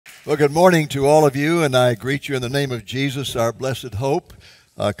Well, good morning to all of you, and I greet you in the name of Jesus, our blessed hope.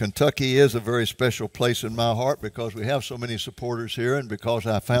 Kentucky is a very special place in my heart because we have so many supporters here and because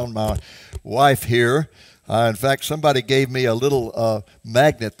I found my wife here. In fact, somebody gave me a little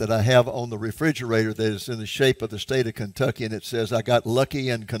magnet that I have on the refrigerator that is in the shape of the state of Kentucky, and it says, "I got lucky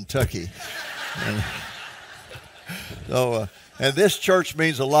in Kentucky." And this church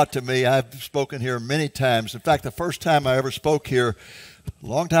means a lot to me. I've spoken here many times. In fact, the first time I ever spoke here, a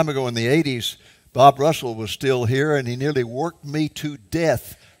long time ago in the 80s, Bob Russell was still here, and he nearly worked me to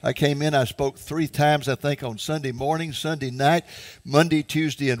death. I came in, I spoke 3 times, I think, on Sunday morning, Sunday night, Monday,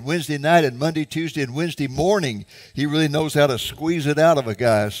 Tuesday, and Wednesday night, and Monday, Tuesday, and Wednesday morning. He really knows how to squeeze it out of a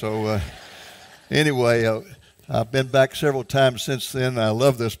guy. So anyway, I've been back several times since then. I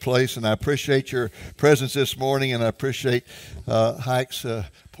love this place, and I appreciate your presence this morning, and I appreciate Hike's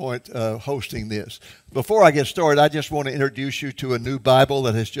Point hosting this. Before I get started, I just want to introduce you to a new Bible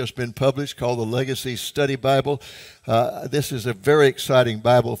that has just been published called the Legacy Study Bible. This is a very exciting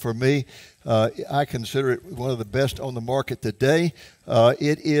Bible for me. I consider it one of the best on the market today.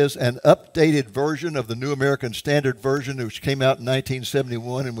 It is an updated version of the New American Standard Version, which came out in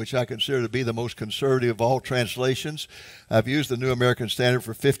 1971, and which I consider to be the most conservative of all translations. I've used the New American Standard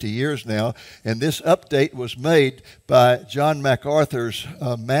for 50 years now, and this update was made by John MacArthur's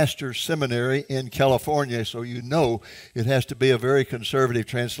Master's Seminary in California, so you know it has to be a very conservative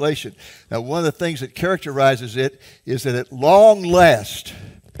translation. Now, one of the things that characterizes it is that at long last,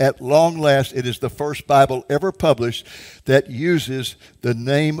 it is the first Bible ever published that uses the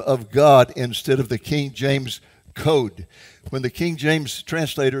name of God instead of the King James code. When the King James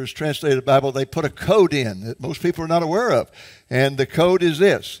translators translated the Bible, they put a code in that most people are not aware of. And the code is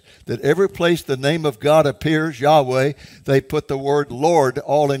this, that every place the name of God appears, Yahweh, they put the word Lord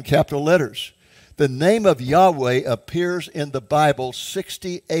all in capital letters. The name of Yahweh appears in the Bible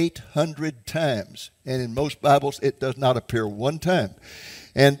 6,800 times. And in most Bibles, it does not appear one time.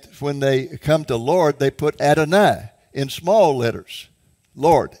 And when they come to Lord, they put Adonai in small letters.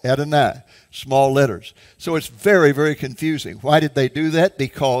 Lord, Adonai, small letters. So it's very, very confusing. Why did they do that?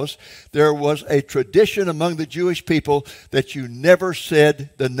 Because there was a tradition among the Jewish people that you never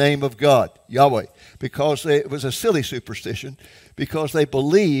said the name of God, Yahweh, because it was a silly superstition, because they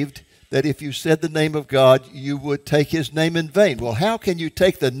believed that if you said the name of God, you would take his name in vain. Well, how can you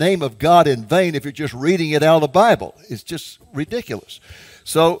take the name of God in vain if you're just reading it out of the Bible? It's just ridiculous.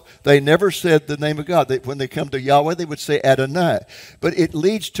 So they never said the name of God. When they come to Yahweh, they would say Adonai. But it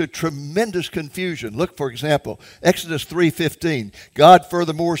leads to tremendous confusion. Look, for example, Exodus 3:15. God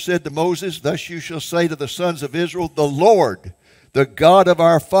furthermore said to Moses, "Thus you shall say to the sons of Israel, the Lord, the God of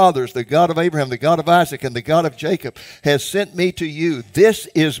our fathers, the God of Abraham, the God of Isaac, and the God of Jacob, has sent me to you. This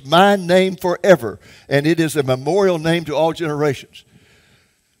is my name forever, and it is a memorial name to all generations."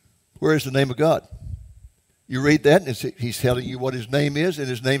 Where is the name of God? You read that, and he's telling you what his name is, and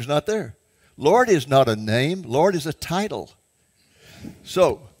his name's not there. Lord is not a name. Lord is a title.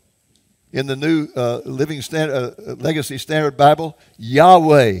 So, in the New Legacy Standard Bible,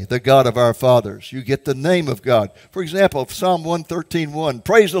 Yahweh, the God of our fathers. You get the name of God. For example, Psalm 113:1,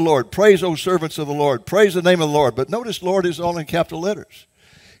 praise the Lord, praise, O servants of the Lord, praise the name of the Lord. But notice Lord is all in capital letters.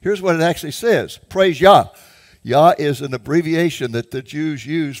 Here's what it actually says, praise Yah. Yah is an abbreviation that the Jews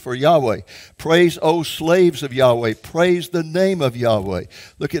use for Yahweh. Praise, O slaves of Yahweh. Praise the name of Yahweh.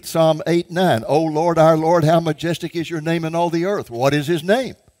 Look at Psalm 8:9. O Lord, our Lord, how majestic is your name in all the earth. What is his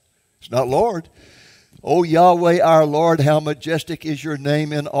name? It's not Lord. O Yahweh, our Lord, how majestic is your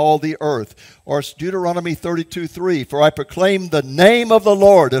name in all the earth. Or Deuteronomy 32:3. For I proclaim the name of the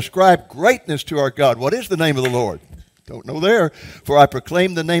Lord. Ascribe greatness to our God. What is the name of the Lord? Don't know there. For I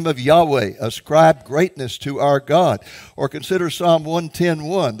proclaim the name of Yahweh. Ascribe greatness to our God. Or consider Psalm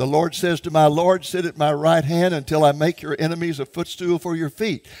 110:1. The Lord says to my Lord, sit at my right hand until I make your enemies a footstool for your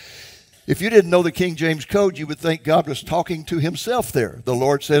feet. If you didn't know the King James Code, you would think God was talking to himself there. The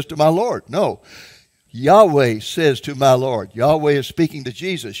Lord says to my Lord. No. Yahweh says to my Lord. Yahweh is speaking to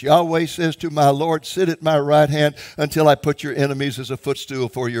Jesus. Yahweh says to my Lord, sit at my right hand until I put your enemies as a footstool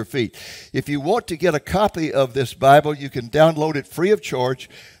for your feet. If you want to get a copy of this Bible, you can download it free of charge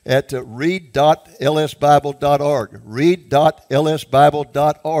at read.lsbible.org.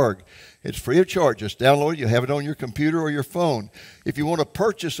 Read.lsbible.org. It's free of charge. Just download it. You have it on your computer or your phone. If you want to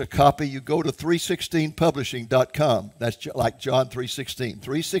purchase a copy, you go to 316publishing.com. That's like John 3:16.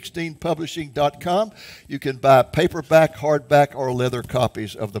 316publishing.com. You can buy paperback, hardback, or leather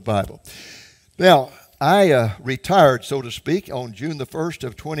copies of the Bible. Now, I retired, so to speak, on June the 1st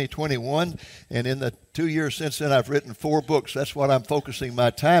of 2021, and in the 2 years since then, I've written 4 books. That's what I'm focusing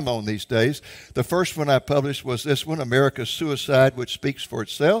my time on these days. The first one I published was this one, America's Suicide, which speaks for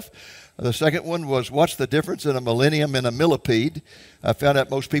itself. The second one was What's the Difference in a Millennium and a Millipede? I found out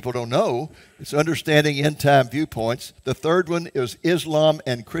most people don't know. It's Understanding End-Time Viewpoints. The third one is Islam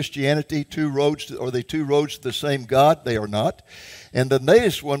and Christianity, two roads. Are they two roads to the same God? They are not. And the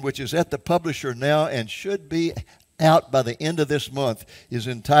latest one, which is at the publisher now and should be out by the end of this month, is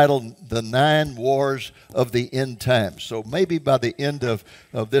entitled The 9 Wars of the End Times. So maybe by the end of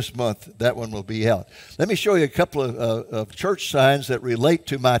this month, that one will be out. Let me show you a couple of church signs that relate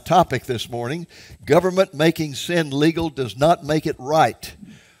to my topic this morning. Government making sin legal does not make it right.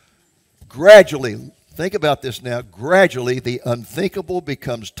 Gradually, think about this now, gradually the unthinkable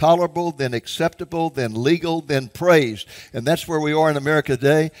becomes tolerable, then acceptable, then legal, then praised. And that's where we are in America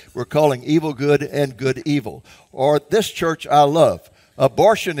today. We're calling evil good and good evil. Or this church I love.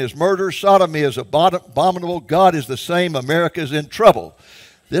 Abortion is murder, sodomy is abominable, God is the same, America is in trouble.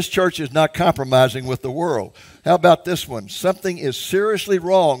 This church is not compromising with the world. How about this one? Something is seriously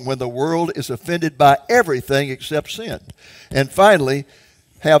wrong when the world is offended by everything except sin. And finally,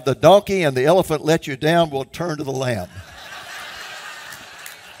 have the donkey and the elephant let you down, we'll turn to the lamb.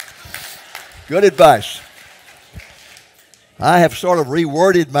 Good advice. I have sort of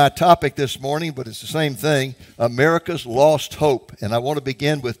reworded my topic this morning, but it's the same thing, America's lost hope. And I want to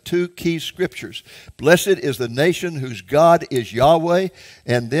begin with 2 key scriptures. Blessed is the nation whose God is Yahweh,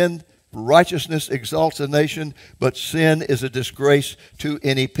 and then righteousness exalts a nation, but sin is a disgrace to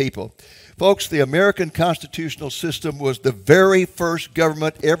any people. Folks, the American constitutional system was the very first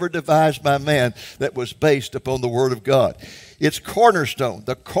government ever devised by man that was based upon the Word of God. Its cornerstone,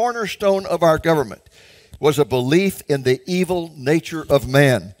 the cornerstone of our government, was a belief in the evil nature of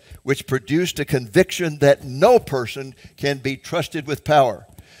man, which produced a conviction that no person can be trusted with power.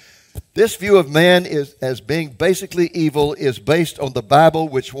 This view of man as being basically evil is based on the Bible,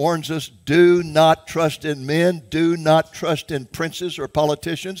 which warns us, do not trust in men, do not trust in princes or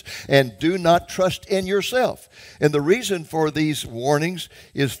politicians, and do not trust in yourself. And the reason for these warnings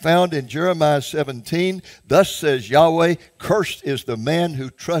is found in Jeremiah 17. Thus says Yahweh, cursed is the man who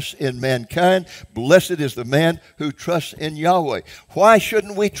trusts in mankind, blessed is the man who trusts in Yahweh. Why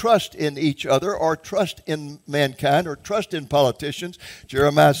shouldn't we trust in each other or trust in mankind or trust in politicians?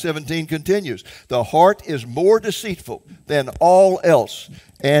 Jeremiah 17 continues, the heart is more deceitful than all else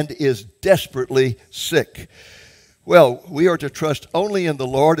and is desperately sick. Well, we are to trust only in the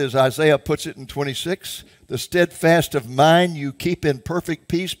Lord, as Isaiah puts it in 26. The steadfast of mind you keep in perfect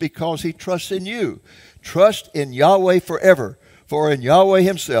peace because he trusts in you. Trust in Yahweh forever, for in Yahweh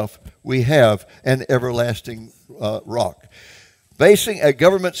himself we have an everlasting rock. Basing a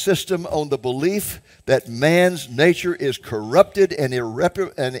government system on the belief that man's nature is corrupted and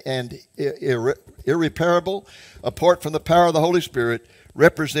irreparable apart from the power of the Holy Spirit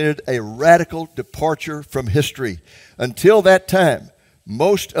represented a radical departure from history. Until that time,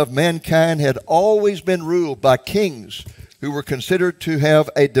 most of mankind had always been ruled by kings who were considered to have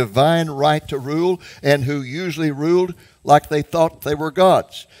a divine right to rule and who usually ruled like they thought they were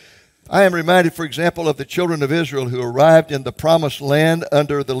gods. I am reminded, for example, of the children of Israel who arrived in the promised land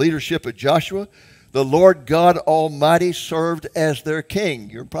under the leadership of Joshua. The Lord God Almighty served as their king.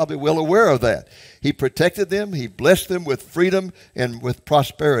 You're probably well aware of that. He protected them. He blessed them with freedom and with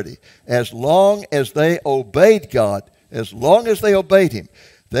prosperity. As long as they obeyed God, as long as they obeyed him,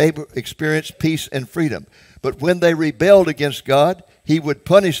 they experienced peace and freedom. But when they rebelled against God, he would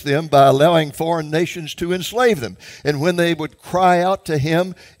punish them by allowing foreign nations to enslave them. And when they would cry out to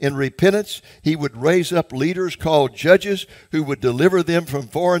him in repentance, he would raise up leaders called judges who would deliver them from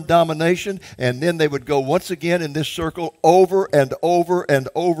foreign domination. And then they would go once again in this circle over and over and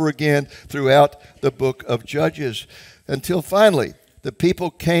over again throughout the book of Judges. Until finally, the people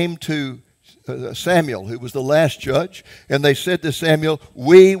came to Samuel, who was the last judge, and they said to Samuel,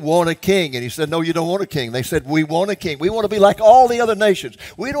 we want a king. And he said, no, you don't want a king. They said, we want a king. We want to be like all the other nations.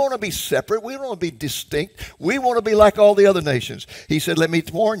 We don't want to be separate. We don't want to be distinct. We want to be like all the other nations. He said, let me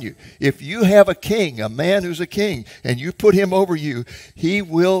warn you, if you have a king, a man who's a king, and you put him over you, he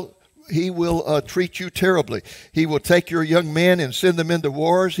will treat you terribly. He will take your young men and send them into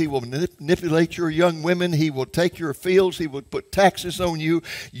wars. He will manipulate your young women. He will take your fields. He will put taxes on you.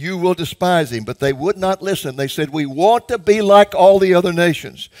 You will despise him. But they would not listen. They said, we want to be like all the other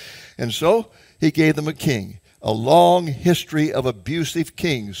nations. And so he gave them a king, a long history of abusive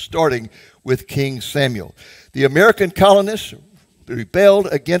kings, starting with King Samuel. The American colonists rebelled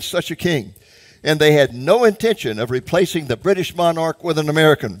against such a king, and they had no intention of replacing the British monarch with an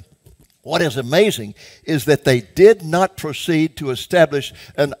American. What is amazing is that they did not proceed to establish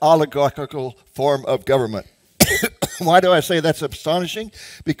an oligarchical form of government. Why do I say that's astonishing?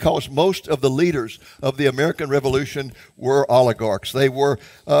 Because most of the leaders of the American Revolution were oligarchs. They were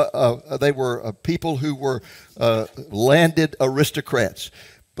people who were landed aristocrats.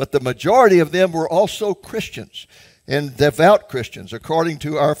 But the majority of them were also Christians and devout Christians. According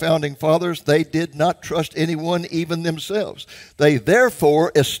to our founding fathers, they did not trust anyone, even themselves. They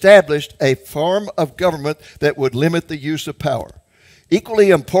therefore established a form of government that would limit the use of power.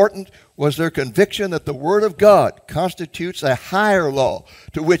 Equally important was their conviction that the Word of God constitutes a higher law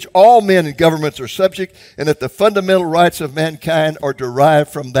to which all men and governments are subject, and that the fundamental rights of mankind are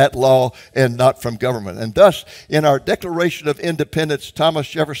derived from that law and not from government. And thus, in our Declaration of Independence, Thomas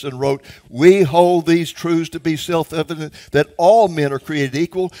Jefferson wrote, "We hold these truths to be self-evident, that all men are created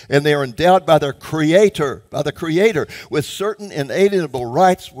equal, and they are endowed by their Creator, with certain inalienable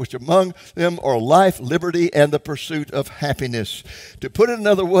rights, which among them are life, liberty, and the pursuit of happiness." To put it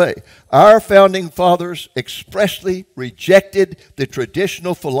another way, our founding fathers expressly rejected the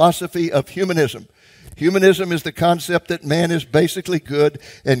traditional philosophy of humanism. Humanism is the concept that man is basically good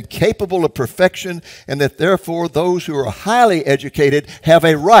and capable of perfection, and that therefore those who are highly educated have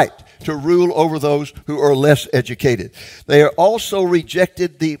a right to rule over those who are less educated. They also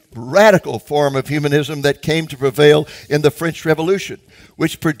rejected the radical form of humanism that came to prevail in the French Revolution,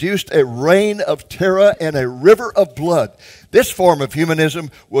 which produced a reign of terror and a river of blood. This form of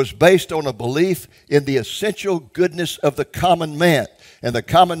humanism was based on a belief in the essential goodness of the common man. And the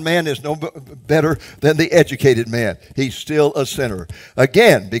common man is no better than the educated man. He's still a sinner.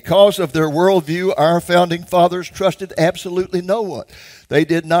 Again, because of their worldview, our founding fathers trusted absolutely no one. They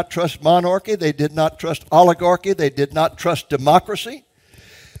did not trust monarchy. They did not trust oligarchy. They did not trust democracy,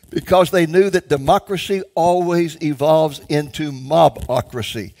 because they knew that democracy always evolves into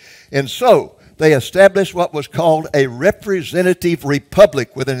mobocracy. And so they established what was called a representative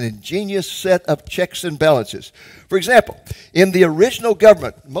republic with an ingenious set of checks and balances. For example, in the original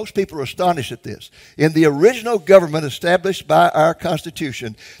government, most people are astonished at this, in the original government established by our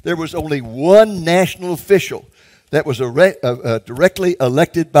Constitution, there was only one national official that was directly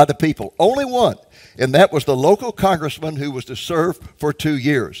elected by the people. Only one. And that was the local congressman who was to serve for 2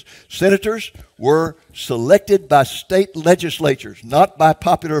 years. Senators were selected by state legislatures, not by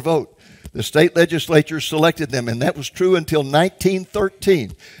popular vote. The state legislatures selected them, and that was true until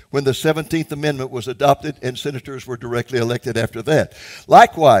 1913, when the 17th Amendment was adopted and senators were directly elected after that.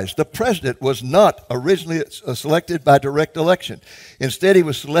 Likewise, the president was not originally selected by direct election. Instead, he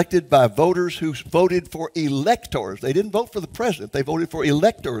was selected by voters who voted for electors. They didn't vote for the president. They voted for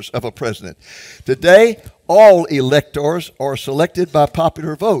electors of a president. Today, all electors are selected by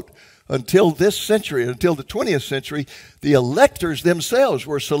popular vote. Until this century, until the 20th century, the electors themselves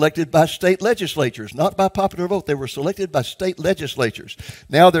were selected by state legislatures, not by popular vote. They were selected by state legislatures.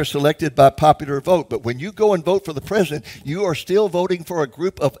 Now they're selected by popular vote. But when you go and vote for the president, you are still voting for a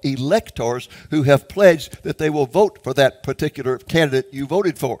group of electors who have pledged that they will vote for that particular candidate you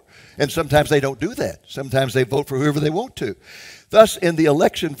voted for. And sometimes they don't do that. Sometimes they vote for whoever they want to. Thus, in the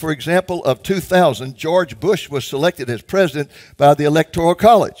election, for example, of 2000, George Bush was selected as president by the Electoral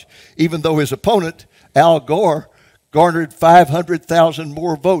College, even though his opponent, Al Gore, garnered 500,000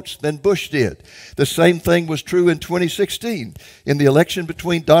 more votes than Bush did. The same thing was true in 2016 in the election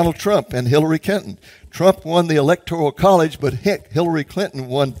between Donald Trump and Hillary Clinton. Trump won the Electoral College, but Hillary Clinton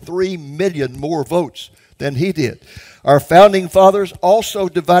won 3 million more votes than he did. Our founding fathers also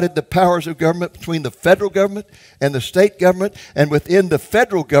divided the powers of government between the federal government and the state government, and within the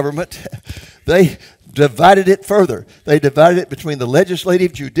federal government, they divided it further. They divided it between the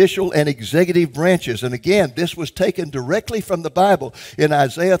legislative, judicial, and executive branches. And again, this was taken directly from the Bible in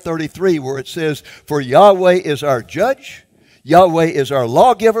Isaiah 33, where it says, "For Yahweh is our judge, Yahweh is our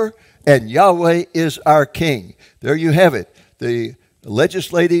lawgiver, and Yahweh is our king." There you have it. The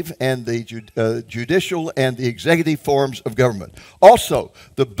legislative and the judicial and the executive forms of government. Also,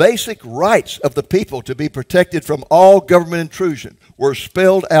 the basic rights of the people to be protected from all government intrusion were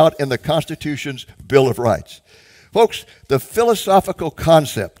spelled out in the Constitution's Bill of Rights. Folks, the philosophical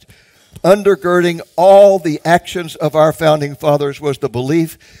concept undergirding all the actions of our founding fathers was the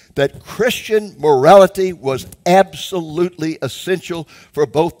belief that Christian morality was absolutely essential for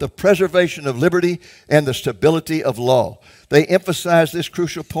both the preservation of liberty and the stability of law. They emphasize this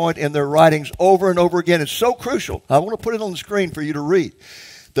crucial point in their writings over and over again. It's so crucial. I want to put it on the screen for you to read.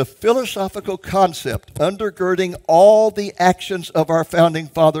 The philosophical concept undergirding all the actions of our founding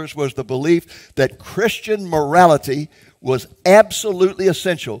fathers was the belief that Christian morality was absolutely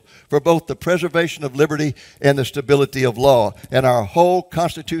essential for both the preservation of liberty and the stability of law. And our whole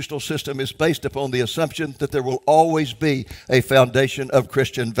constitutional system is based upon the assumption that there will always be a foundation of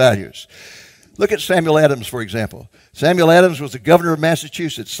Christian values. Look at Samuel Adams, for example. Samuel Adams was the governor of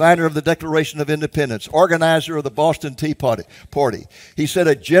Massachusetts, signer of the Declaration of Independence, organizer of the Boston Tea Party. He said,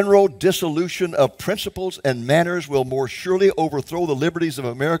 "A general dissolution of principles and manners will more surely overthrow the liberties of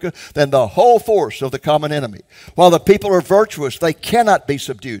America than the whole force of the common enemy. While the people are virtuous, they cannot be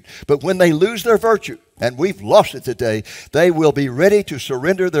subdued. But when they lose their virtue, and we've lost it today, they will be ready to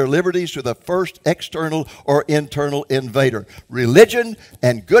surrender their liberties to the first external or internal invader. Religion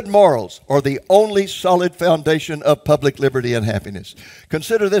and good morals are the only solid foundation of public liberty and happiness."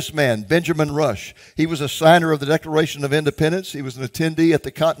 Consider this man, Benjamin Rush. He was a signer of the Declaration of Independence. He was an attendee at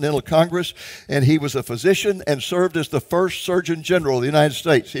the Continental Congress, and he was a physician and served as the first Surgeon General of the United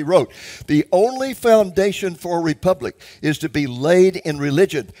States. He wrote, "The only foundation for a republic is to be laid in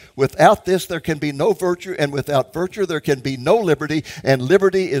religion. Without this, there can be no virtue, and without virtue there can be no liberty, and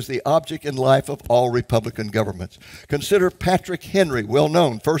liberty is the object in life of all Republican governments." Consider Patrick Henry, well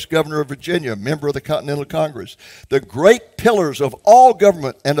known, first governor of Virginia, member of the Continental Congress. "The great pillars of all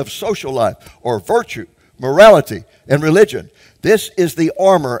government and of social life are virtue, morality, and religion. This is the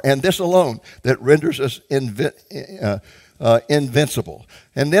armor, and this alone, that renders us invincible."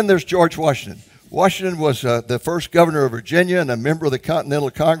 And then there's George Washington. Washington was the first governor of Virginia and a member of the Continental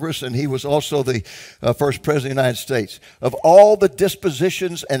Congress, and he was also the first president of the United States. "Of all the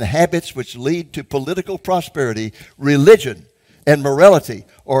dispositions and habits which lead to political prosperity, religion and morality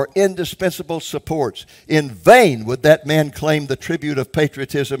are indispensable supports. In vain would that man claim the tribute of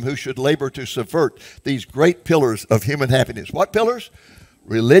patriotism who should labor to subvert these great pillars of human happiness." What pillars?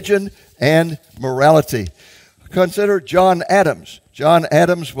 Religion and morality. Consider John Adams. John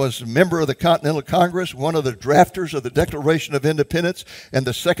Adams was a member of the Continental Congress, one of the drafters of the Declaration of Independence, and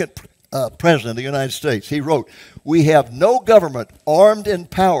the second President of the United States. He wrote, "We have no government armed in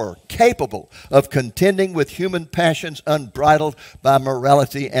power capable of contending with human passions unbridled by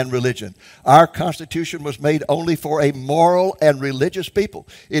morality and religion. Our Constitution was made only for a moral and religious people.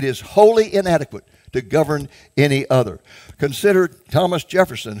 It is wholly inadequate to govern any other." Consider Thomas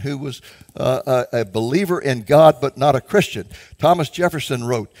Jefferson, who was a believer in God but not a Christian. Thomas Jefferson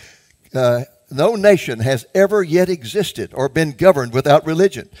wrote, "No nation has ever yet existed or been governed without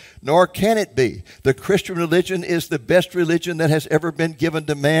religion, nor can it be. The Christian religion is the best religion that has ever been given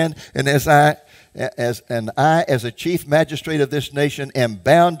to man, and I, as a chief magistrate of this nation, am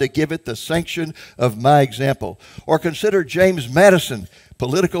bound to give it the sanction of my example." Or consider James Madison,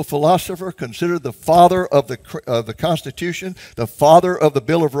 political philosopher, considered the father of the Constitution, the father of the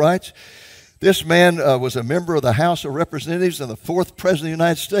Bill of Rights. This man was a member of the House of Representatives and the fourth President of the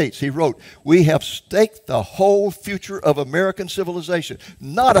United States. He wrote, "We have staked the whole future of American civilization,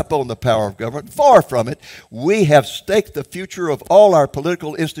 not upon the power of government, far from it. We have staked the future of all our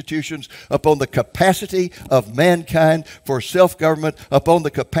political institutions upon the capacity of mankind for self-government, upon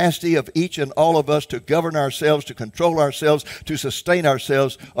the capacity of each and all of us to govern ourselves, to control ourselves, to sustain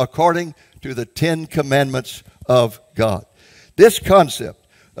ourselves according to the 10 Commandments of God." This concept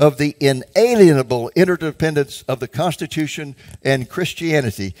of the inalienable interdependence of the Constitution and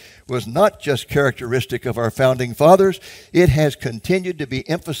Christianity was not just characteristic of our founding fathers, it has continued to be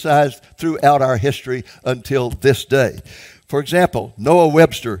emphasized throughout our history until this day. For example, Noah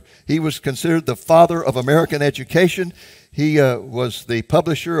Webster, he was considered the father of American education. He was the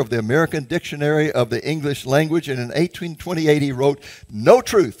publisher of the American Dictionary of the English Language, and in 1828 he wrote, "No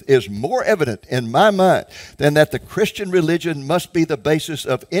truth is more evident in my mind than that the Christian religion must be the basis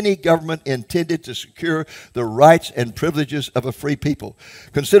of any government intended to secure the rights and privileges of a free people."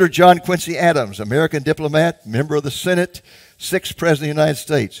 Consider John Quincy Adams, American diplomat, member of the Senate, sixth President of the United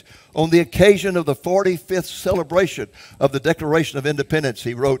States. On the occasion of the 45th celebration of the Declaration of Independence,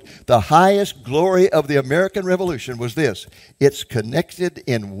 he wrote, "The highest glory of the American Revolution was this: it's connected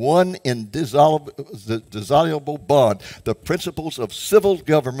in one indissoluble bond, the principles of civil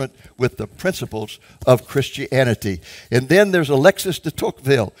government with the principles of Christianity." And then there's Alexis de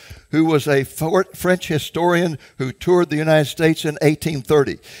Tocqueville, who was a French historian who toured the United States in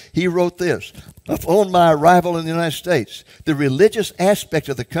 1830. He wrote this: "Upon my arrival in the United States, the religious aspect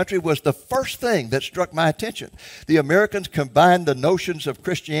of the country was the first thing that struck my attention. The Americans combined the notions of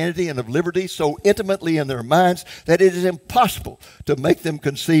Christianity and of liberty so intimately in their minds that it is impossible to make them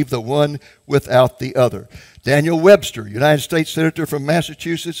conceive the one without the other." Daniel Webster, United States Senator from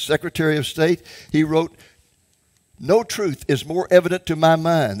Massachusetts, Secretary of State, he wrote, No truth is more evident to my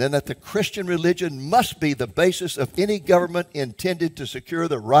mind than that the Christian religion must be the basis of any government intended to secure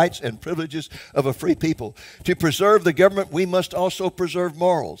the rights and privileges of a free people. To preserve the government, we must also preserve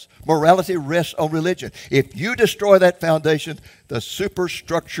morals. Morality rests on religion. If you destroy that foundation, the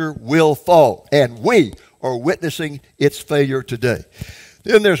superstructure will fall, and we are witnessing its failure today.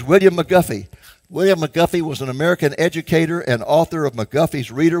 Then there's William McGuffey. William McGuffey was an American educator and author of McGuffey's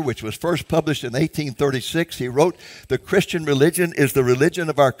Reader, which was first published in 1836. He wrote, "The Christian religion is the religion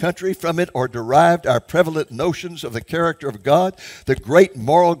of our country. From it are derived our prevalent notions of the character of God, the great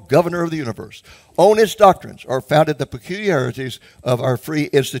moral governor of the universe. On its doctrines are founded the peculiarities of our free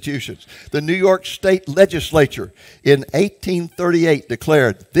institutions." The New York State Legislature in 1838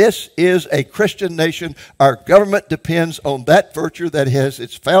 declared, "This is a Christian nation. Our government depends on that virtue that has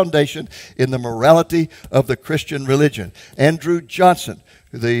its foundation in the morality of the Christian religion." Andrew Johnson,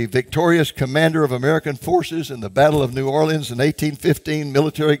 the victorious commander of American forces in the Battle of New Orleans in 1815,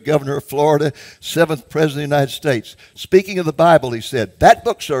 military governor of Florida, 7th President of the United States. Speaking of the Bible, he said, "That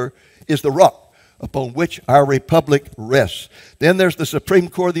book, sir, is the rock upon which our republic rests." Then there's the Supreme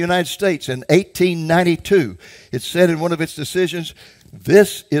Court of the United States in 1892. It said in one of its decisions,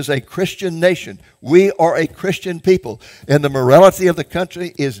 "This is a Christian nation. We are a Christian people, and the morality of the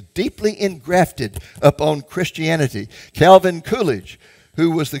country is deeply engrafted upon Christianity." Calvin Coolidge,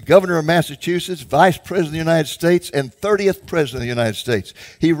 who was the governor of Massachusetts, vice president of the United States, and 30th president of the United States.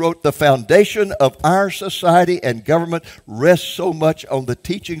 He wrote, "The foundation of our society and government rests so much on the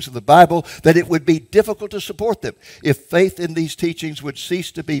teachings of the Bible that it would be difficult to support them if faith in these teachings would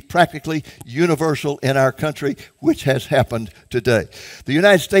cease to be practically universal in our country, which has happened today." The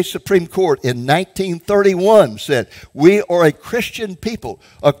United States Supreme Court in 1931 said, "We are a Christian people,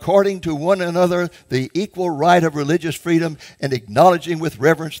 according to one another the equal right of religious freedom and acknowledging with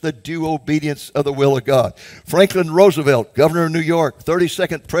reverence the due obedience of the will of God." Franklin Roosevelt, governor of New York,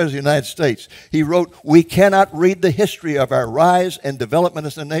 32nd president of the United States, he wrote, "We cannot read the history of our rise and development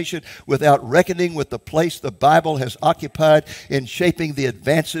as a nation without reckoning with the place the Bible has occupied in shaping the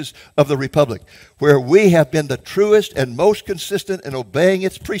advances of the Republic. Where we have been the truest and most consistent in obeying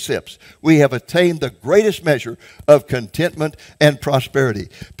its precepts, we have attained the greatest measure of contentment and prosperity."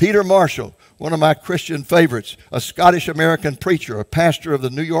 Peter Marshall, one of my Christian favorites, a Scottish-American preacher, a pastor of the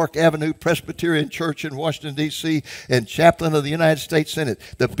New York Avenue Presbyterian Church in Washington, D.C., and chaplain of the United States Senate,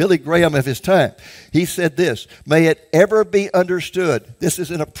 the Billy Graham of his time. He said this, "May it ever be understood," this is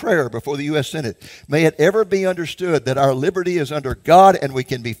in a prayer before the U.S. Senate, "may it ever be understood that our liberty is under God and we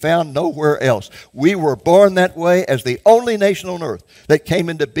can be found nowhere else. We were born that way as the only nation on earth that came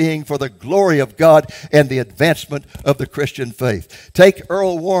into being for the glory of God and the advancement of the Christian faith." Take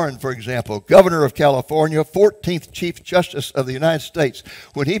Earl Warren, for example, governor of California, 14th Chief Justice of the United States.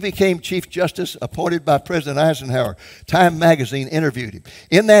 When he became Chief Justice appointed by President Eisenhower, Time magazine interviewed him.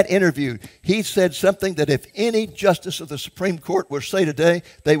 In that interview, he said something that if any justice of the Supreme Court were to say today,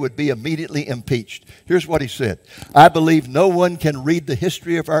 they would be immediately impeached. Here's what he said, "I believe no one can read the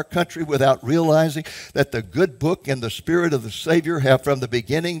history of our country without realizing that the good book and the spirit of the Savior have from the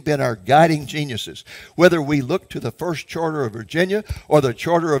beginning been our guiding geniuses. Whether we look to the first charter of Virginia or the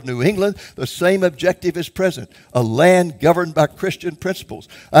charter of New England, the same objective is present, a land governed by Christian principles.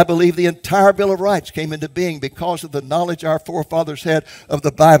 I believe the entire Bill of Rights came into being because of the knowledge our forefathers had of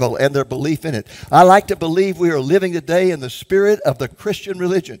the Bible and their belief in it. I like to believe we are living today in the spirit of the Christian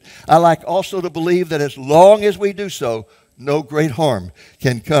religion. I like also to believe that as long as we do so, no great harm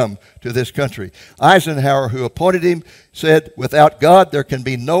can come to this country." Eisenhower, who appointed him, said, "Without God, there can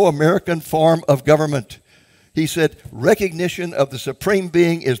be no American form of government." He said, "Recognition of the Supreme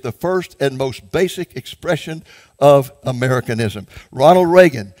Being is the first and most basic expression of Americanism." Ronald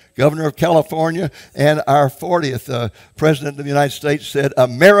Reagan, governor of California and our 40th president of the United States, said,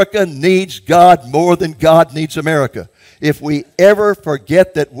 "America needs God more than God needs America. If we ever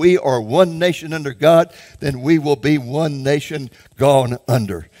forget that we are one nation under God, then we will be one nation gone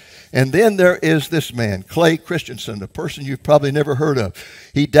under." And then there is this man, Clay Christensen, a person you've probably never heard of.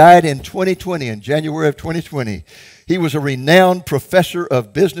 He died in 2020, in January of 2020. He was a renowned professor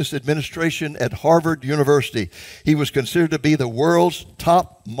of business administration at Harvard University. He was considered to be the world's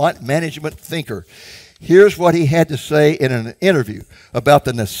top management thinker. Here's what he had to say in an interview about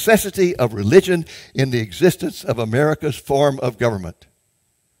the necessity of religion in the existence of America's form of government.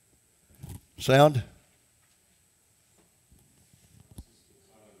 Sound?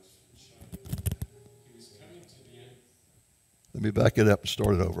 Let me back it up and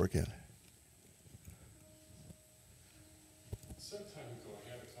start it over again. Some time ago,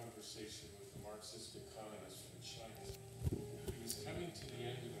 I had a conversation with a Marxist economist from China. He was coming to the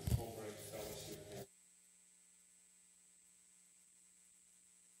end of a Fulbright fellowship.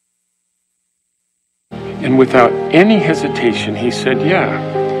 And without any hesitation, he said,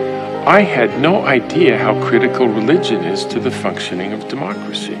 yeah, I had no idea how critical religion is to the functioning of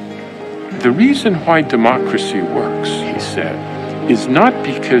democracy. The reason why democracy works, he said, is not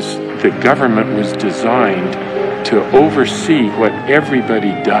because the government was designed to oversee what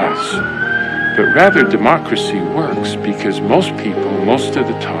everybody does, but rather democracy works because most people, most of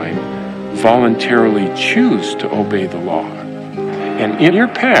the time, voluntarily choose to obey the law. And in your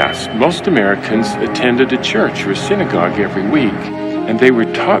past, most Americans attended a church or a synagogue every week, and they were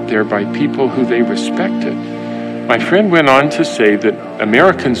taught there by people who they respected. My friend went on to say that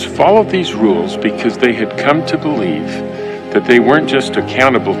Americans followed these rules because they had come to believe that they weren't just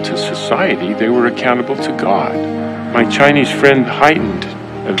accountable to society, they were accountable to God. My Chinese friend heightened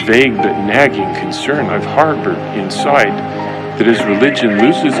a vague but nagging concern I've harbored inside that as religion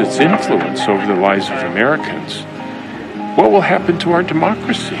loses its influence over the lives of Americans, what will happen to our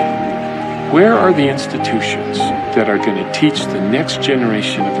democracy? Where are the institutions that are going to teach the next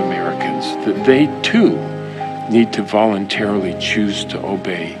generation of Americans that they too need to voluntarily choose to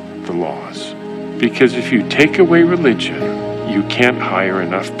obey the laws? Because if you take away religion, you can't hire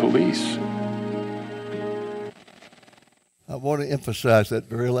enough police. I want to emphasize that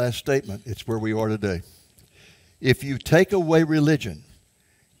very last statement. It's where we are today. If you take away religion,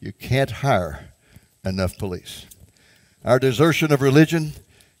 you can't hire enough police. Our desertion of religion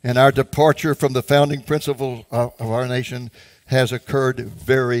and our departure from the founding principles of our nation has occurred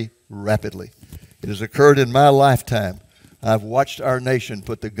very rapidly. It has occurred in my lifetime. I've watched our nation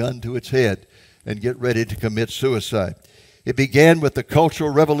put the gun to its head and get ready to commit suicide. It began with the Cultural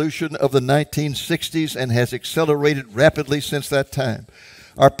Revolution of the 1960s and has accelerated rapidly since that time.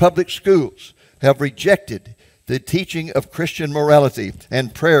 Our public schools have rejected the teaching of Christian morality,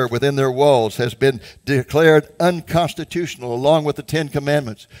 and prayer within their walls has been declared unconstitutional along with the Ten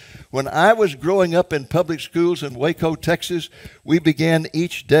Commandments. When I was growing up in public schools in Waco, Texas, we began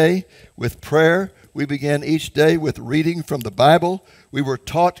each day with prayer. We began each day with reading from the Bible. We were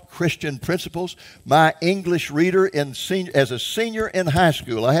taught Christian principles. My English reader as a senior in high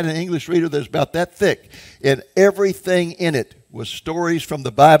school, I had an English reader that's about that thick, and everything in it was stories from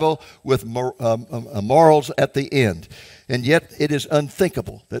the Bible with morals at the end. And yet it is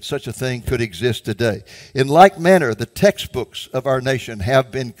unthinkable that such a thing could exist today. In like manner, the textbooks of our nation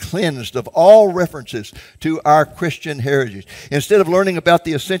have been cleansed of all references to our Christian heritage. Instead of learning about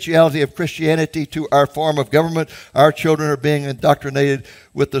the essentiality of Christianity to our form of government, our children are being indoctrinated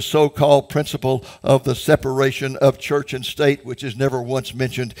with the so-called principle of the separation of church and state, which is never once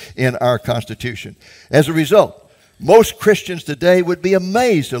mentioned in our Constitution. As a result, most Christians today would be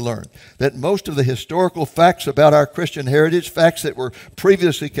amazed to learn that most of the historical facts about our Christian heritage, facts that were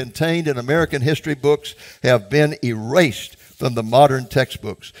previously contained in American history books, have been erased from the modern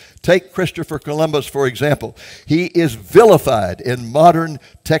textbooks. Take Christopher Columbus, for example. He is vilified in modern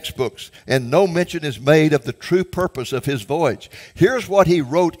textbooks, and no mention is made of the true purpose of his voyage. Here's what he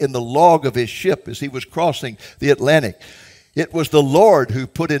wrote in the log of his ship as he was crossing the Atlantic. It was the Lord who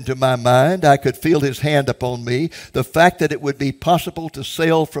put into my mind, I could feel his hand upon me, the fact that it would be possible to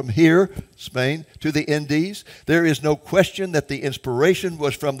sail from here, Spain, to the Indies. There is no question that the inspiration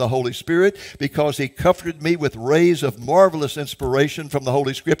was from the Holy Spirit, because he comforted me with rays of marvelous inspiration from the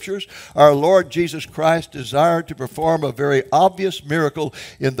Holy Scriptures. Our Lord Jesus Christ desired to perform a very obvious miracle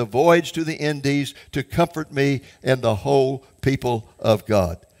in the voyage to the Indies to comfort me and the whole people of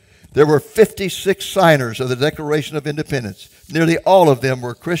God. There were 56 signers of the Declaration of Independence. Nearly all of them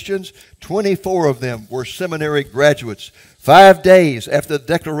were Christians. 24 of them were seminary graduates. 5 days after the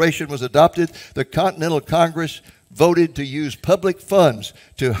Declaration was adopted, the Continental Congress voted to use public funds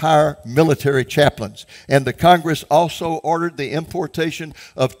to hire military chaplains. And the Congress also ordered the importation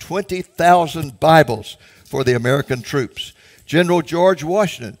of 20,000 Bibles for the American troops. General George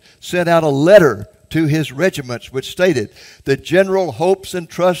Washington sent out a letter to his regiments, which stated, "The general hopes and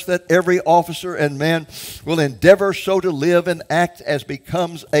trusts that every officer and man will endeavor so to live and act as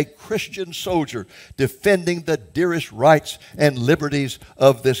becomes a Christian soldier, defending the dearest rights and liberties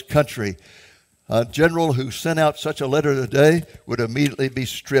of this country." A general who sent out such a letter today would immediately be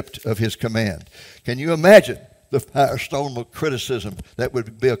stripped of his command. Can you imagine the firestorm of criticism that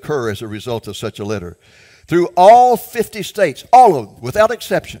would occur as a result of such a letter? Through all 50 states, all of them, without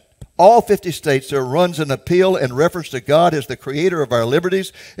exception, all 50 states, there runs an appeal in reference to God as the creator of our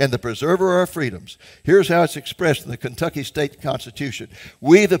liberties and the preserver of our freedoms. Here's how it's expressed in the Kentucky State Constitution.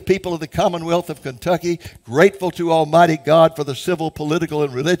 "We, the people of the Commonwealth of Kentucky, grateful to Almighty God for the civil, political,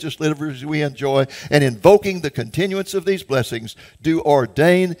 and religious liberties we enjoy, and invoking the continuance of these blessings, do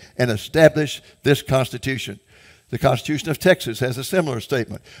ordain and establish this Constitution." The Constitution of Texas has a similar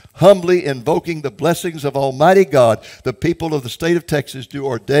statement. Humbly invoking the blessings of Almighty God, the people of the state of Texas do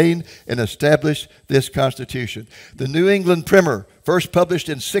ordain and establish this Constitution. The New England Primer, first published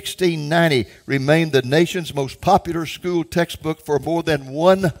in 1690, remained the nation's most popular school textbook for more than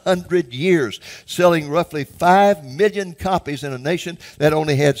 100 years, selling roughly 5 million copies in a nation that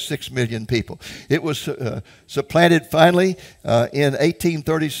only had 6 million people. It was supplanted finally in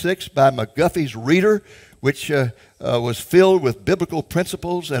 1836 by McGuffey's Reader, which was filled with biblical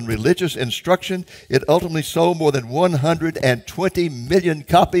principles and religious instruction. It ultimately sold more than 120 million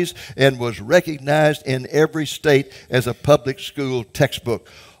copies and was recognized in every state as a public school textbook.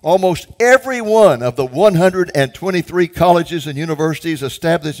 Almost every one of the 123 colleges and universities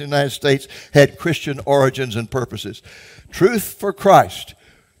established in the United States had Christian origins and purposes. Truth for Christ,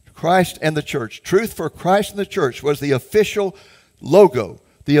 Christ and the church. Truth for Christ and the church was the official logo,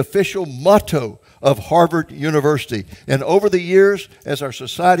 the official motto of Harvard University. And over the years, as our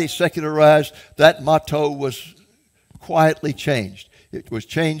society secularized, that motto was quietly changed. It was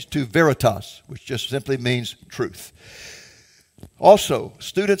changed to Veritas, which just simply means truth. Also,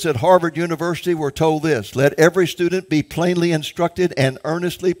 students at Harvard University were told this: let every student be plainly instructed and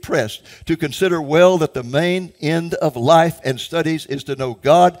earnestly pressed to consider well that the main end of life and studies is to know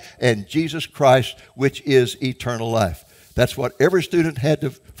God and Jesus Christ, which is eternal life. That's what every student had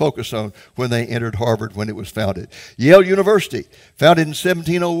to focus on when they entered Harvard when it was founded. Yale University, founded in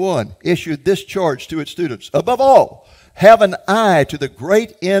 1701, issued this charge to its students: above all, have an eye to the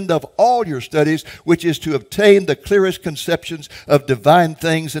great end of all your studies, which is to obtain the clearest conceptions of divine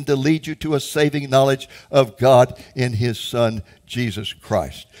things and to lead you to a saving knowledge of God in His Son, Jesus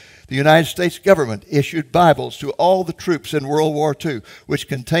Christ. The United States government issued Bibles to all the troops in World War II, which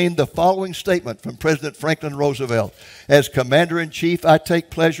contained the following statement from President Franklin Roosevelt: as Commander-in-Chief, I take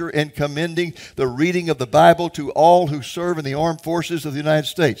pleasure in commending the reading of the Bible to all who serve in the armed forces of the United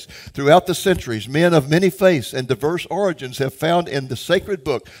States. Throughout the centuries, men of many faiths and diverse origins have found in the sacred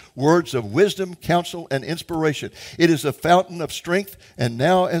book words of wisdom, counsel, and inspiration. It is a fountain of strength and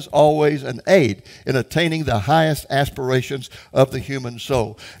now, as always, an aid in attaining the highest aspirations of the human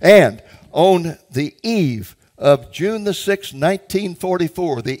soul. And on the eve of June the 6th,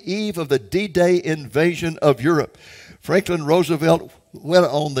 1944, the eve of the D-Day invasion of Europe, Franklin Roosevelt went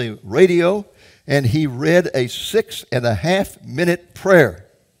on the radio and he read a 6.5-minute prayer.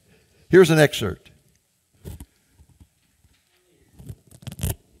 Here's an excerpt.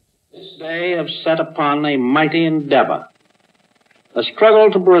 This day have set upon a mighty endeavor, a struggle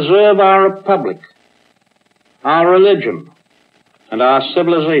to preserve our republic, our religion, and our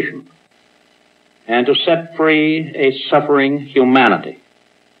civilization, and to set free a suffering humanity.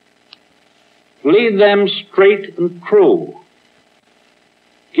 Lead them straight and true.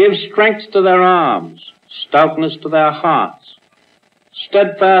 Give strength to their arms, stoutness to their hearts,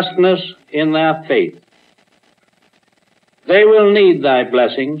 steadfastness in their faith. They will need thy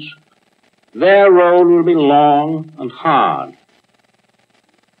blessings. Their road will be long and hard.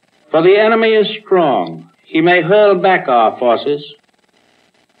 For the enemy is strong. He may hurl back our forces.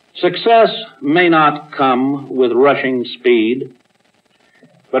 Success may not come with rushing speed,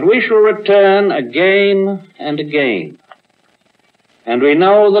 but we shall return again and again. And we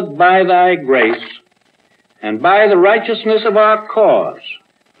know that by thy grace and by the righteousness of our cause,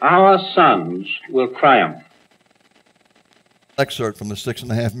 our sons will triumph. Excerpt from the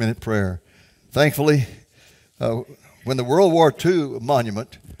 6.5-minute prayer. Thankfully, when the World War II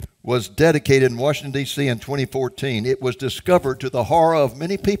monument was dedicated in Washington, D.C. in 2014, it was discovered to the horror of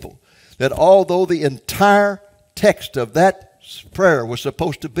many people that although the entire text of that prayer was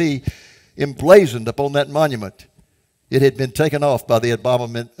supposed to be emblazoned upon that monument, it had been taken off by the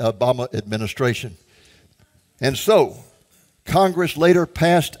Obama administration. And so, Congress later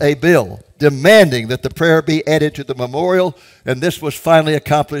passed a bill demanding that the prayer be added to the memorial, and this was finally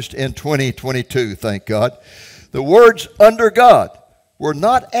accomplished in 2022, thank God. The words "under God" were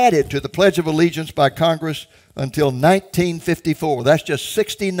not added to the Pledge of Allegiance by Congress until 1954. That's just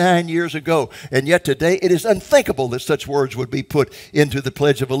 69 years ago. And yet today it is unthinkable that such words would be put into the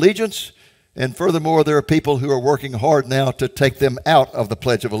Pledge of Allegiance. And furthermore, there are people who are working hard now to take them out of the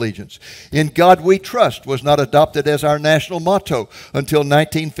Pledge of Allegiance. "In God We Trust" was not adopted as our national motto until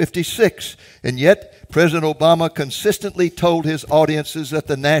 1956. And yet, President Obama consistently told his audiences that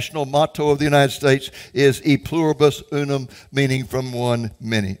the national motto of the United States is "E pluribus unum," meaning from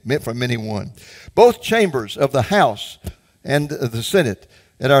many one. Both chambers of the House and the Senate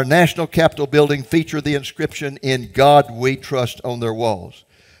at our National Capitol building feature the inscription "In God We Trust" on their walls.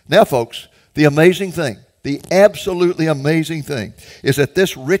 Now, folks, the amazing thing the absolutely amazing thing is that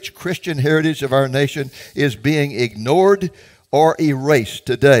this rich Christian heritage of our nation is being ignored or erased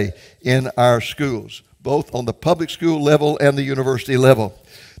today in our schools, both on the public school level and the university level.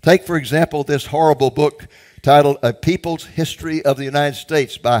 Take, for example, this horrible book titled A People's History of the United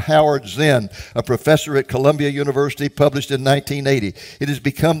States by Howard Zinn, a professor at Columbia University, published in 1980. It has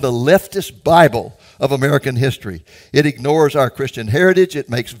become the leftist Bible of American history. It ignores our Christian heritage. It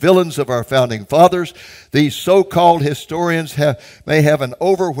makes villains of our founding fathers. These so-called historians may have an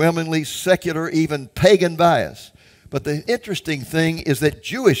overwhelmingly secular, even pagan bias. But the interesting thing is that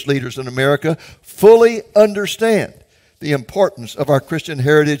Jewish leaders in America fully understand the importance of our Christian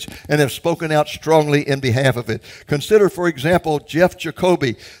heritage and have spoken out strongly in behalf of it. Consider, for example, Jeff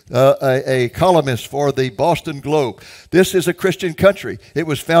Jacoby, a columnist for the Boston Globe. This is a Christian country. It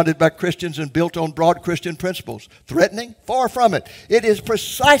was founded by Christians and built on broad Christian principles. Threatening? Far from it. It is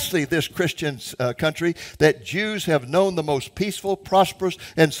precisely this Christian country that Jews have known the most peaceful, prosperous,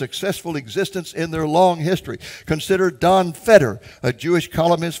 and successful existence in their long history. Consider Don Feder, a Jewish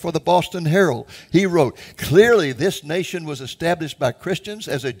columnist for the Boston Herald. He wrote, "Clearly this nation was established by Christians.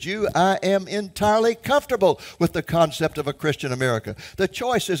 As a Jew, I am entirely comfortable with the concept of a Christian America. The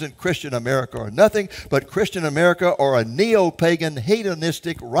choice isn't Christian America or nothing, but Christian America or a neo-pagan,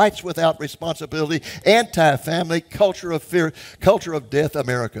 hedonistic, rights without responsibility, anti-family, culture of fear, culture of death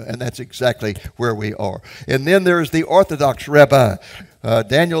America." And that's exactly where we are. And then there's the Orthodox rabbi,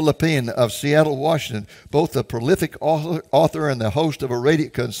 Daniel Lapine of Seattle, Washington, both a prolific author and the host of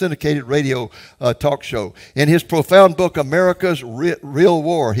a syndicated radio talk show. In his profound book, America's Real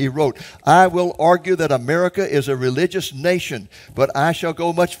War, he wrote, "I will argue that America is a religious nation, but I shall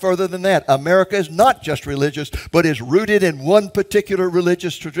go much further than that. America is not just religious, but is rooted in one particular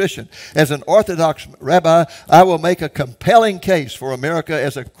religious tradition. As an Orthodox rabbi, I will make a compelling case for America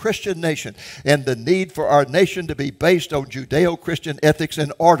as a Christian nation and the need for our nation to be based on Judeo-Christian ethics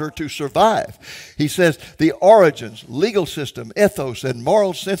in order to survive." He says, "The origins, legal system, ethos, and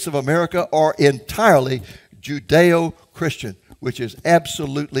moral sense of America are entirely Judeo-Christian," which is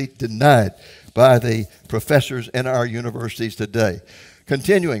absolutely denied by the professors in our universities today.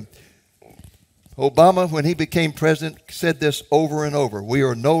 Continuing, Obama, when he became president, said this over and over: "We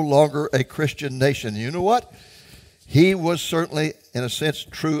are no longer a Christian nation." You know what? He was certainly, in a sense,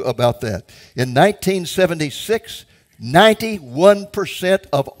 true about that. In 1976, 91%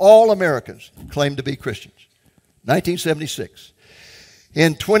 of all Americans claim to be Christians. 1976.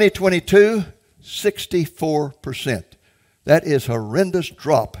 In 2022, 64%. That is a horrendous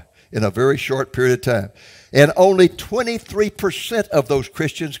drop in a very short period of time. And only 23% of those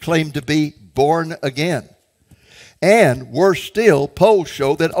Christians claim to be born again. And worse still, polls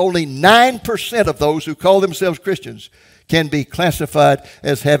show that only 9% of those who call themselves Christians can be classified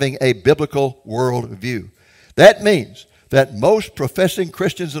as having a biblical worldview. That means that most professing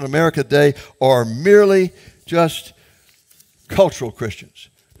Christians in America today are merely just cultural Christians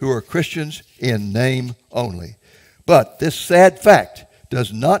who are Christians in name only. But this sad fact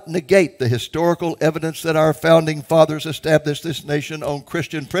does not negate the historical evidence that our founding fathers established this nation on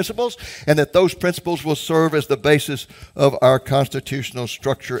Christian principles, and that those principles will serve as the basis of our constitutional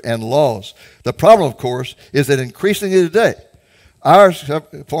structure and laws. The problem, of course, is that increasingly today, our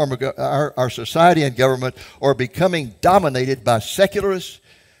society and government are becoming dominated by secularists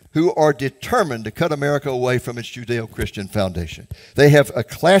who are determined to cut America away from its Judeo-Christian foundation. They have a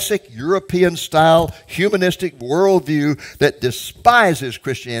classic European-style humanistic worldview that despises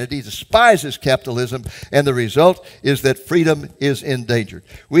Christianity, despises capitalism, and the result is that freedom is endangered.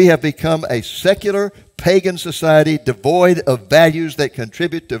 We have become a secular, pagan society devoid of values that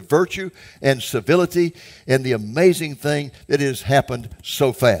contribute to virtue and civility, and the amazing thing that it has happened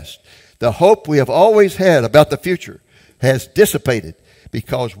so fast. The hope we have always had about the future has dissipated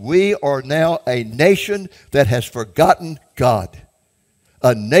because we are now a nation that has forgotten God.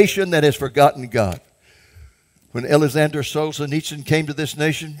 A nation that has forgotten God. When Alexander Solzhenitsyn came to this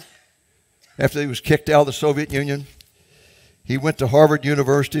nation, after he was kicked out of the Soviet Union, he went to Harvard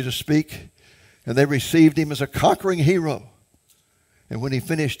University to speak, and they received him as a conquering hero. And when he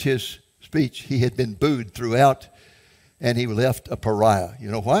finished his speech, he had been booed throughout, and he left a pariah.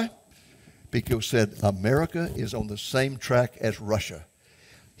 You know why? Because he said, America is on the same track as Russia.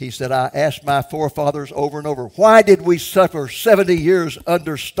 He said, I asked my forefathers over and over, why did we suffer 70 years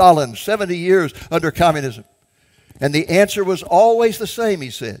under Stalin, 70 years under communism? And the answer was always the same, he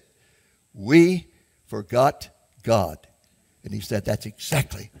said. We forgot God. And he said, that's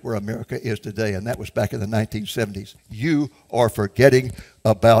exactly where America is today. And that was back in the 1970s. You are forgetting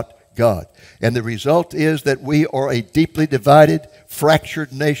about God. And the result is that we are a deeply divided,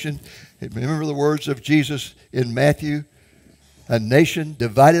 fractured nation. Remember the words of Jesus in Matthew, a nation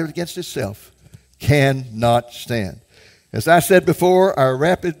divided against itself cannot stand. As I said before, our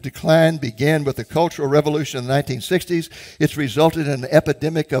rapid decline began with the Cultural Revolution in the 1960s. It's resulted in an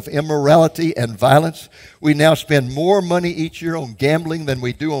epidemic of immorality and violence. We now spend more money each year on gambling than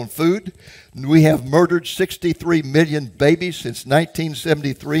we do on food. We have murdered 63 million babies since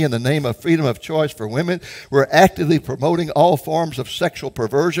 1973 in the name of freedom of choice for women. We're actively promoting all forms of sexual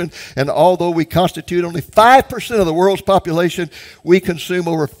perversion. And although we constitute only 5% of the world's population, we consume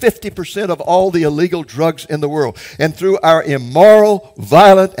over 50% of all the illegal drugs in the world. And through our immoral,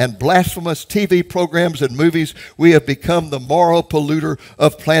 violent, and blasphemous TV programs and movies, we have become the moral polluter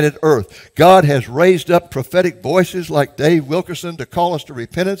of planet Earth. God has raised up prophetic voices like Dave Wilkerson to call us to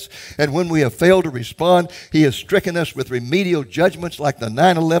repentance. And when we have failed to respond, he has stricken us with remedial judgments like the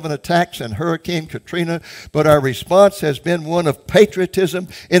 9/11 attacks and Hurricane Katrina. But our response has been one of patriotism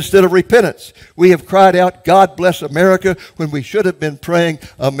instead of repentance. We have cried out, God bless America, when we should have been praying,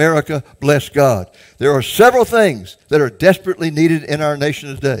 America bless God. There are several things that are desperately needed in our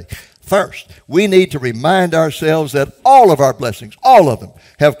nation today. First, we need to remind ourselves that all of our blessings, all of them,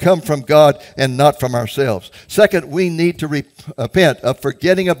 have come from God and not from ourselves. Second, we need to repent of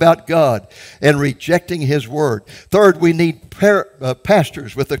forgetting about God and rejecting His Word. Third, we need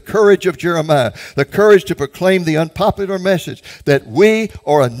pastors with the courage of Jeremiah, the courage to proclaim the unpopular message that we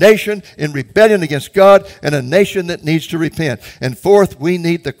are a nation in rebellion against God and a nation that needs to repent. And fourth, we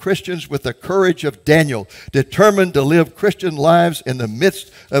need the Christians with the courage of Daniel, determined to live Christian lives in the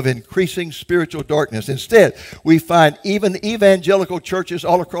midst of increasing spiritual darkness. Instead, we find even evangelical churches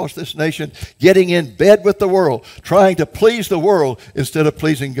all across this nation getting in bed with the world, trying to please the world instead of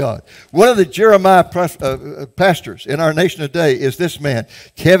pleasing God. One of the Jeremiah pastors in our nation today is this man,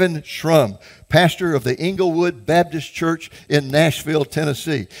 Kevin Schrum, pastor of the Inglewood Baptist Church in Nashville,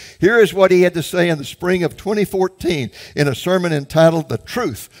 Tennessee. Here is what he had to say in the spring of 2014 in a sermon entitled The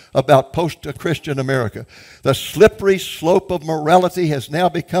Truth About Post-Christian America. The slippery slope of morality has now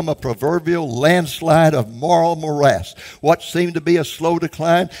become a proverbial landslide of moral morass. What seemed to be a slow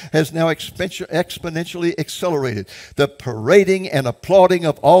decline has now exponentially accelerated. The parading and applauding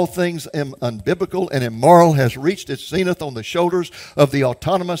of all things unbiblical and immoral has reached its zenith on the shoulders of the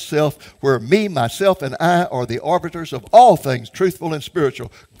autonomous self, where me, myself, and I are the arbiters of all things truthful and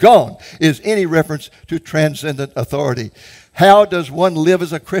spiritual. Gone is any reference to transcendent authority. How does one live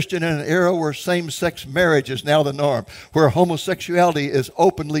as a Christian in an era where same-sex marriage is now the norm, where homosexuality is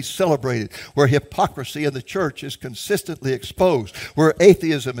openly celebrated, where hypocrisy in the church is consistently exposed, where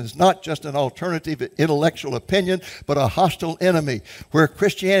atheism is not just an alternative intellectual opinion, but a hostile enemy, where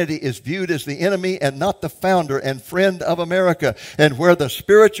Christianity is viewed as the enemy and not the founder and friend of America, and where the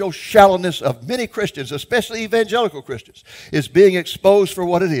spiritual shallowness of many Christians, especially evangelical Christians, is being exposed for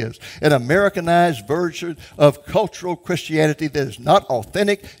what it is, an Americanized version of cultural Christianity that is not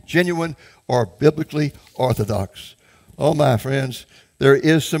authentic, genuine, or biblically orthodox. Oh, my friends, there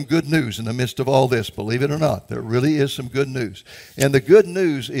is some good news in the midst of all this, believe it or not. There really is some good news. And the good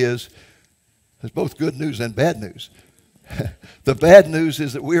news is, there's both good news and bad news. The bad news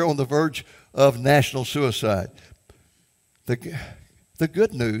is that we're on the verge of national suicide. The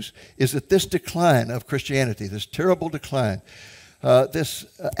good news is that this decline of Christianity, this terrible decline, this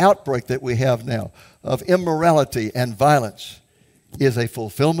outbreak that we have now of immorality and violence is a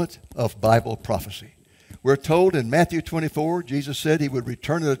fulfillment of Bible prophecy. We're told in Matthew 24, Jesus said he would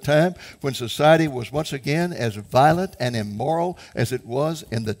return at a time when society was once again as violent and immoral as it was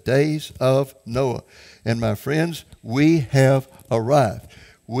in the days of Noah. And my friends, we have arrived.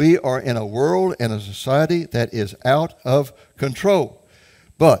 We are in a world and a society that is out of control.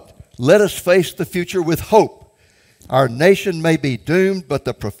 But let us face the future with hope. Our nation may be doomed, but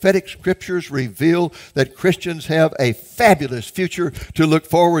the prophetic scriptures reveal that Christians have a fabulous future to look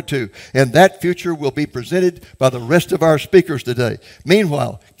forward to, and that future will be presented by the rest of our speakers today.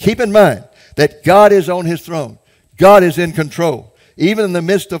 Meanwhile, keep in mind that God is on His throne. God is in control. Even in the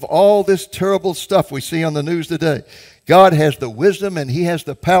midst of all this terrible stuff we see on the news today, God has the wisdom and He has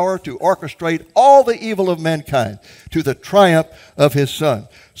the power to orchestrate all the evil of mankind to the triumph of His Son.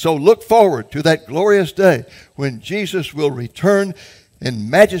 So look forward to that glorious day when Jesus will return in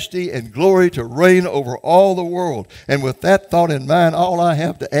majesty and glory to reign over all the world. And with that thought in mind, all I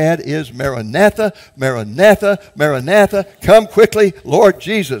have to add is Maranatha, Maranatha, Maranatha. Come quickly, Lord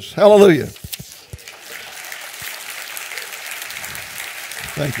Jesus. Hallelujah.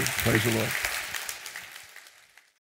 Thank you. Praise the Lord.